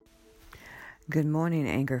Good morning,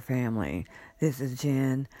 Anchor family. This is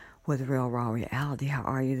Jen with Real Raw Reality. How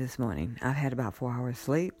are you this morning? I've had about 4 hours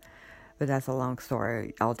sleep, but that's a long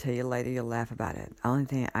story. I'll tell you later. You'll laugh about it. The only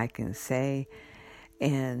thing I can say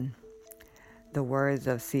in the words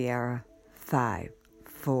of Sierra, 5,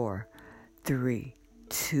 4, 3,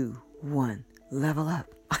 2, 1, level up.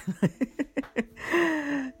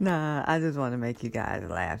 Nah, I just want to make you guys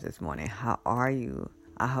laugh this morning. How are you?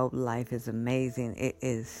 I hope life is amazing. It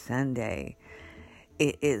is Sunday.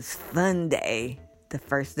 It is fun day, the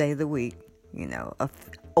first day of the week,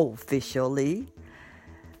 officially.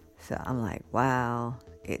 So I'm like, wow,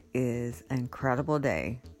 it is an incredible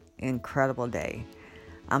day. Incredible day.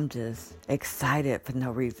 I'm just excited for no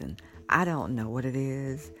reason. I don't know what it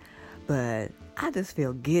is, but I just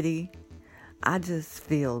feel giddy. I just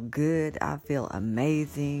feel good. I feel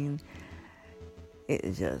amazing. It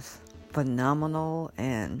is just phenomenal,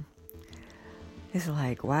 and it's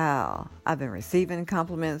like, wow, I've been receiving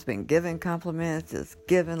compliments, been giving compliments, just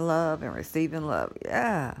giving love and receiving love.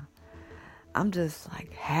 Yeah, I'm just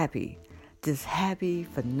like happy, just happy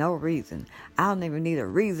for no reason. I don't even need a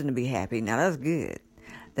reason to be happy. Now that's good.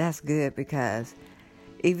 That's good, because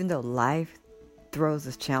even though life throws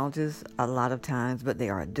us challenges a lot of times, but they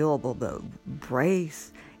are doable, but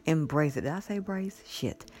embrace it. Did I say brace?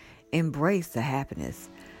 Shit. Embrace the happiness.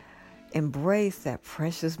 Embrace that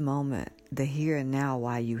precious moment, the here and now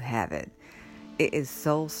while you have it. It is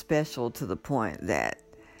so special to the point that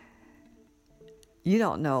you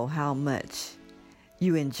don't know how much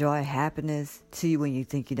you enjoy happiness to you when you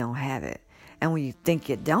think you don't have it. And when you think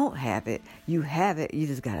you don't have it, you have it. You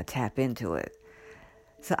just got to tap into it.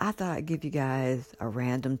 So I thought I'd give you guys a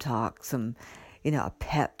random talk, some, a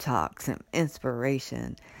pep talk, some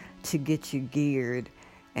inspiration to get you geared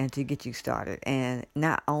and to get you started. And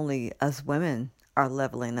not only us women are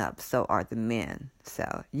leveling up, so are the men.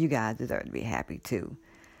 So you guys deserve to be happy too.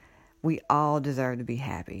 We all deserve to be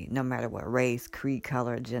happy, no matter what race, creed,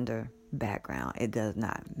 color, gender, background. It does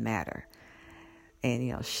not matter.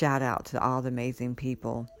 And, shout out to all the amazing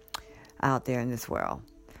people out there in this world.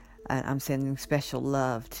 And I'm sending special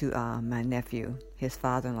love to my nephew. His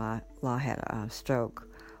father-in-law had a stroke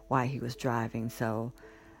while he was driving. So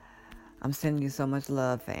I'm sending you so much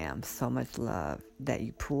love, fam. So much love that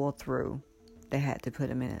you pulled through. They had to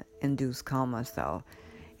put him in an induced coma. So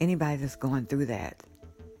anybody that's going through that,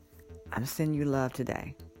 I'm sending you love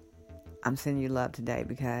today. I'm sending you love today,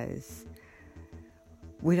 because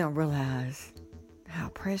we don't realize how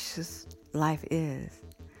precious life is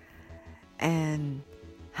and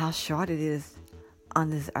how short it is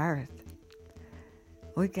on this earth.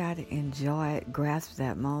 We got to enjoy it, grasp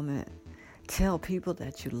that moment, tell people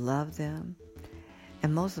that you love them,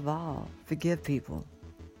 and most of all, forgive people.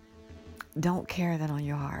 Don't carry that on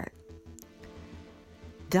your heart.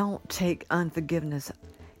 Don't take unforgiveness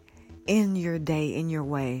in your day, in your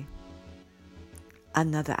way,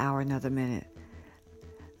 another hour, another minute.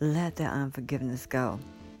 Let that unforgiveness go.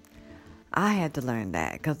 I had to learn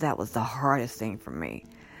that, because that was the hardest thing for me.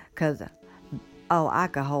 Because, I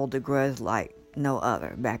could hold a grudge like no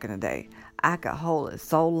other back in the day. I could hold it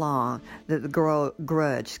so long that the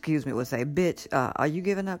grudge, would say, bitch, are you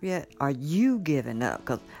giving up yet? Are you giving up?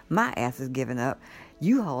 Because my ass is giving up.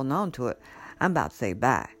 You holding on to it. I'm about to say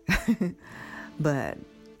bye. But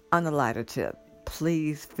on the lighter tip,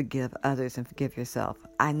 please forgive others and forgive yourself.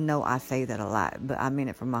 I know I say that a lot, but I mean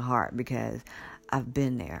it from my heart, because I've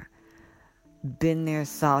been there. Been there,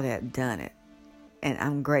 saw that, done it. And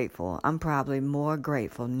I'm grateful. I'm probably more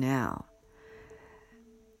grateful now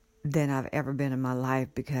than I've ever been in my life,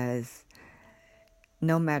 because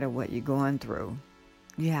no matter what you're going through,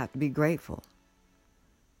 you have to be grateful.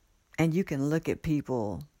 And you can look at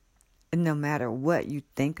people, no matter what you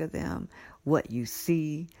think of them, what you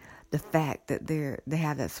see, the fact that they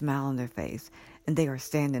have that smile on their face, and they are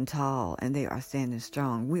standing tall, and they are standing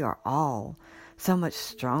strong. We are all so much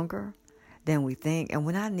stronger than we think. And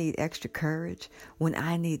when I need extra courage, when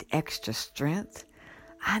I need extra strength,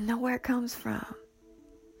 I know where it comes from.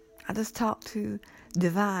 I just talk to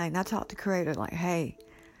Divine. I talk to Creator like, hey,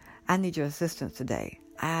 I need your assistance today.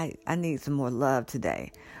 I need some more love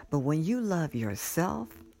today. But when you love yourself,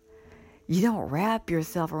 you don't wrap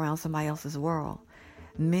yourself around somebody else's world.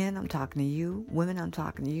 Men, I'm talking to you. Women, I'm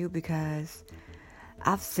talking to you, because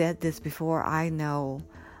I've said this before. I know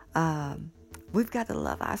we've got to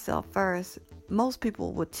love ourselves first. Most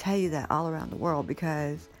people would tell you that all around the world,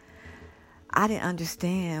 because I didn't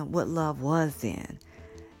understand what love was then.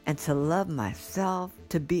 And to love myself,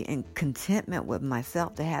 to be in contentment with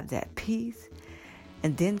myself, to have that peace,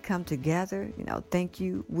 and then come together. Thank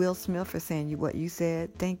you, Will Smith, for saying what you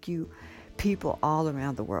said. Thank you, people all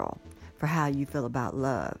around the world, for how you feel about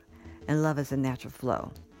love. And love is a natural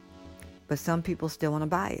flow. But some people still want to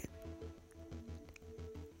buy it.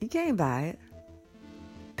 You can't buy it.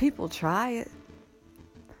 People try it.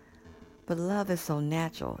 But love is so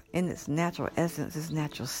natural. In its natural essence, its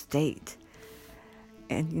natural state.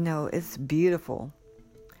 And, it's beautiful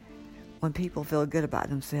when people feel good about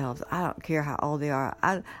themselves. I don't care how old they are.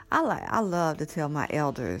 I love to tell my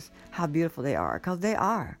elders how beautiful they are, because they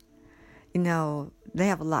are. They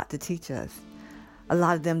have a lot to teach us. A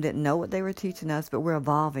lot of them didn't know what they were teaching us, but we're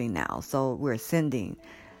evolving now, so we're ascending.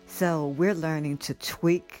 So we're learning to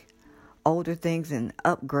tweak older things and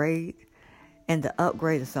upgrade, and the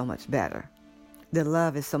upgrade is so much better. The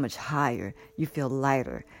love is so much higher. You feel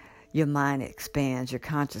lighter. Your mind expands, your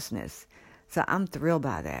consciousness. So I'm thrilled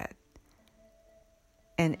by that.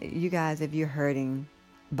 And you guys, if you're hurting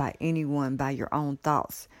by anyone, by your own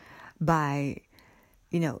thoughts, by,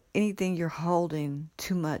 anything you're holding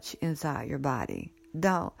too much inside your body,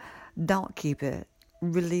 don't keep it.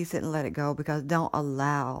 Release it and let it go, because don't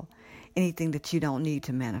allow anything that you don't need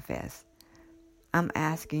to manifest. I'm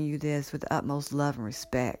asking you this with the utmost love and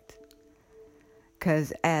respect,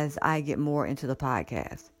 because as I get more into the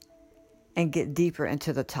podcast and get deeper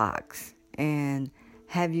into the talks and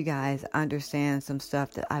have you guys understand some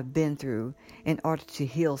stuff that I've been through in order to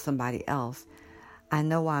heal somebody else, I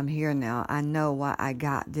know why I'm here now. I know why I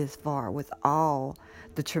got this far with all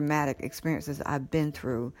the traumatic experiences I've been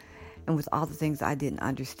through, and with all the things I didn't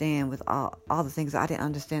understand, with all the things I didn't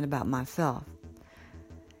understand about myself.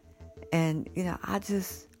 And, I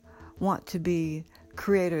just want to be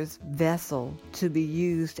Creator's vessel, to be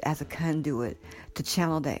used as a conduit to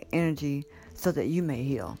channel that energy so that you may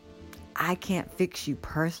heal. I can't fix you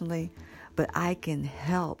personally, but I can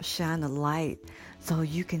help shine the light so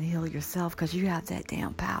you can heal yourself, because you have that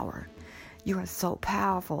damn power. You are so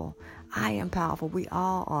powerful. I am powerful. We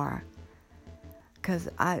all are. Because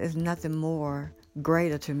there's nothing more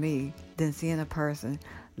greater to me than seeing a person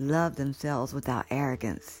love themselves without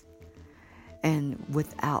arrogance and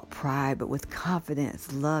without pride, but with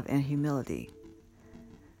confidence, love, and humility.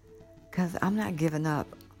 Because I'm not giving up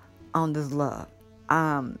on this love.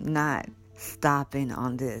 I'm not stopping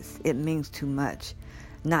on this. It means too much,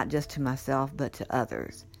 not just to myself, but to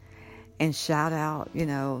others. And shout out,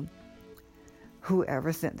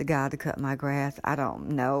 whoever sent the guy to cut my grass. I don't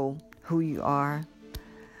know who you are.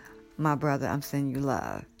 My brother, I'm sending you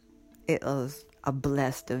love. It was a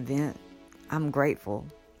blessed event. I'm grateful.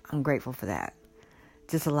 I'm grateful for that.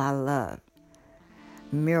 Just a lot of love.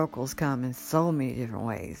 Miracles come in so many different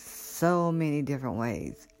ways. So many different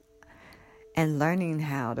ways. And learning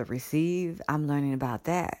how to receive, I'm learning about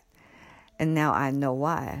that. And now I know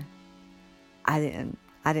why. I didn't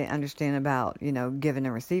understand about, giving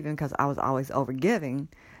and receiving, because I was always overgiving.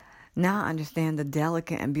 Now I understand the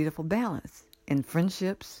delicate and beautiful balance in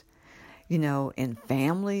friendships, in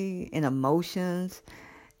family, in emotions.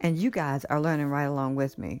 And you guys are learning right along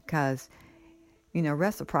with me, because,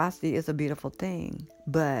 reciprocity is a beautiful thing.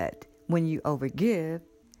 But when you overgive,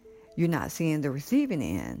 you're not seeing the receiving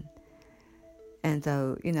end. And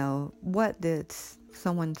so, what did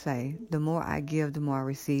someone say? The more I give, the more I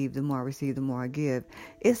receive. The more I receive, the more I give.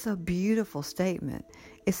 It's a beautiful statement.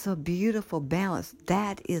 It's a beautiful balance.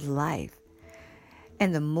 That is life.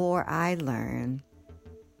 And the more I learn,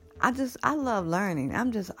 I love learning.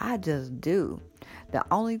 I just do. The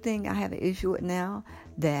only thing I have an issue with now,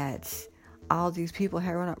 that all these people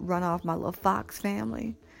have run off my little Fox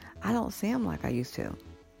family, I don't see them like I used to.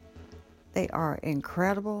 They are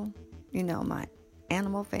incredible. My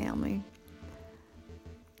animal family,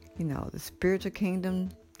 the spiritual kingdom,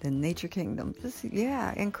 the nature kingdom,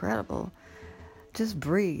 incredible. Just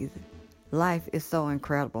breathe. Life is so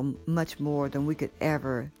incredible, much more than we could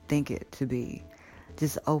ever think it to be.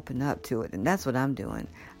 Just open up to it, and that's what I'm doing.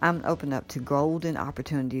 I'm open up to golden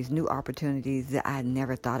opportunities, new opportunities that I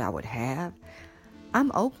never thought I would have.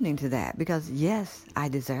 I'm opening to that, because yes, I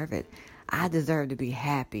deserve it. I deserve to be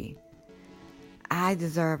happy. I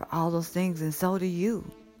deserve all those things, and so do you,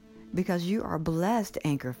 because you are blessed,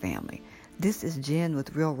 Anchor family. This is Jen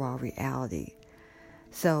with Real Raw Reality.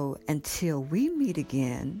 So until we meet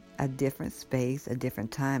again, a different space, a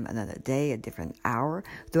different time, another day, a different hour,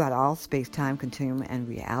 throughout all space, time, continuum, and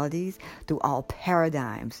realities, through all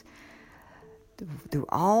paradigms, through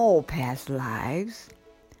all past lives,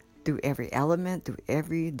 through every element, through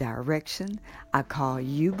every direction, I call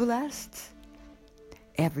you blessed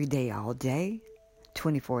every day, all day.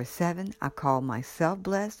 24/7. I call myself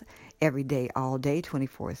blessed every day, all day,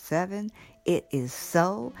 24/7. It is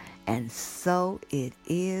so, and so it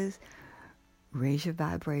is. Raise your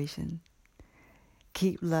vibration.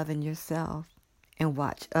 Keep loving yourself and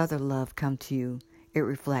watch other love come to you. It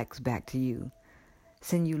reflects back to you.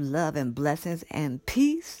 Send you love and blessings and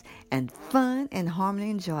peace and fun and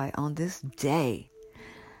harmony and joy on this day.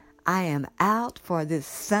 I am out for this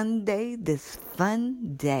Sunday, this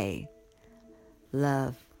fun day.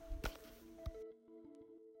 Love.